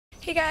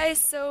Hey guys,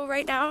 so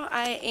right now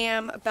I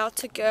am about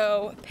to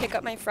go pick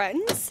up my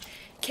friends,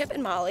 Kip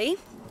and Molly.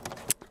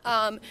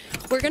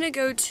 We're gonna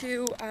go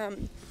to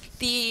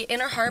the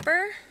Inner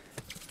Harbor.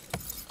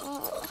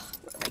 Oh,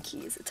 where are my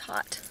keys? It's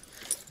hot.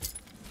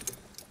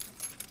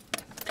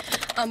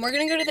 We're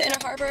gonna go to the Inner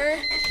Harbor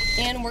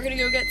and we're gonna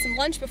go get some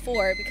lunch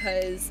before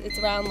because it's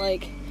around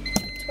like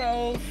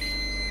 12.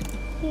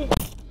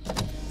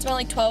 It's around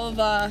like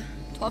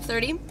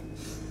 12:30.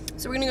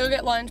 So we're gonna go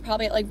get lunch,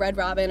 probably at like Red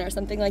Robin or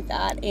something like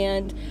that,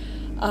 and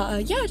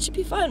yeah, it should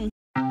be fun.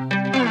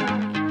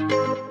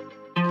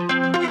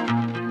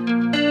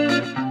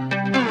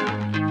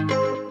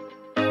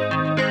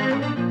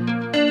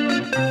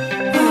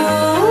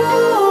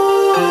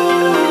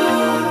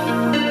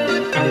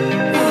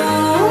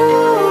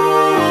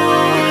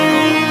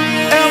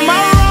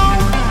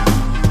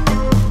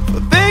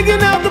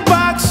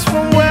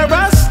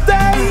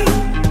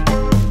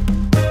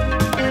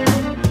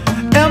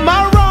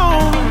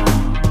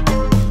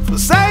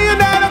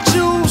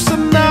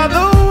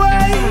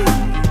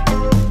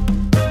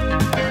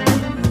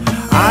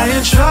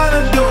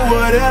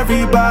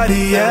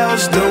 Everybody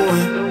else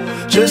doing,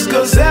 just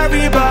cause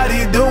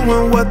everybody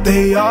doing what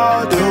they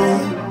all do.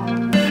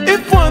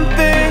 If one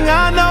thing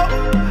I know,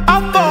 I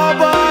fall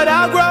but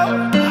I grow.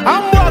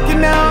 I'm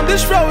walking down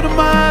this road of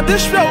mine,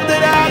 this road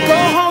that I go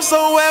home.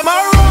 So am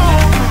I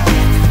wrong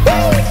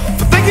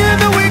for thinking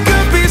that we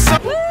could be so?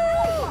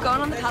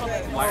 Going on the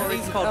paddleboat. Why are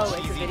these called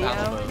cheesy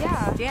paddleboats?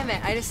 Yeah. Damn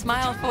it, I just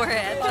smiled for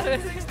it.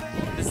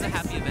 This is a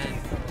happy event.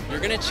 You're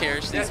gonna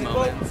cherish these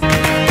moments.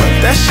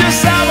 That's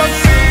just how I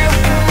feel.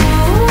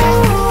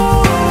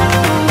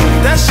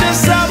 That's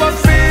just how I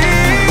feel.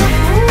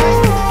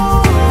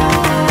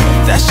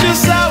 That's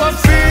just how I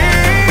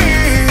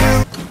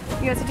feel.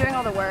 You guys are doing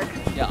all the work.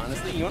 Yeah,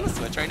 honestly, you wanna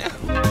switch right now?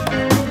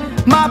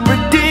 My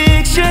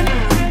prediction,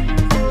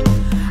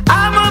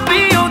 I'ma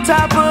be on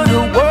top of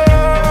the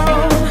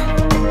world.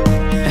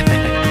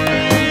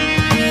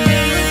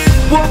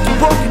 Walk,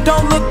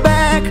 don't look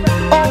back.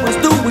 Always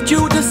do what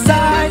you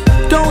decide.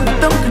 Don't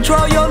let them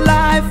control your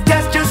life.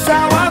 That's just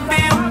how I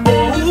feel.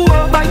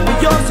 Oh, fight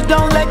for yours, so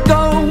don't let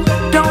go.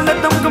 Don't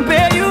let them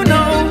compare, you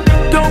know.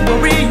 Don't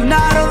worry, you're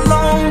not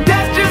alone.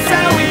 That's just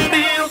how we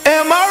feel.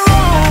 Am I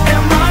wrong?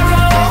 Am I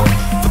wrong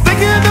for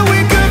thinking that we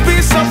could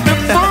be something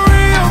for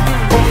real?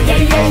 Oh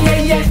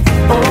yeah.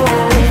 Oh,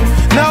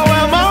 now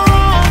am I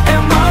wrong?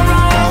 Am I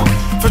wrong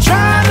for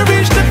trying to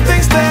reach the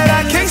things that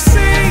I can't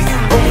see?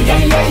 Oh yeah.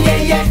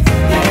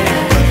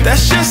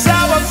 That's just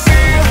how I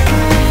feel.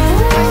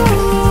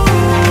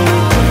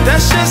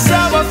 That's just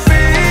how I feel.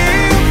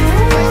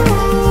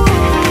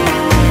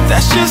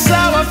 That's just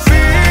how I feel.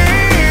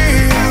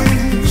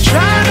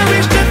 Trying to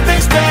reach the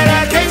things that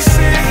I can't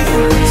see.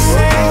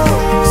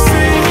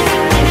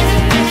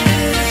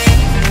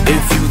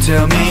 If you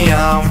tell me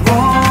I'm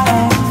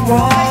wrong,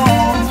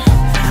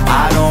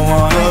 I don't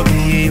wanna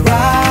be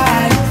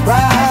right.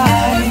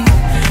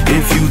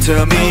 If you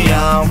tell me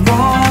I'm wrong,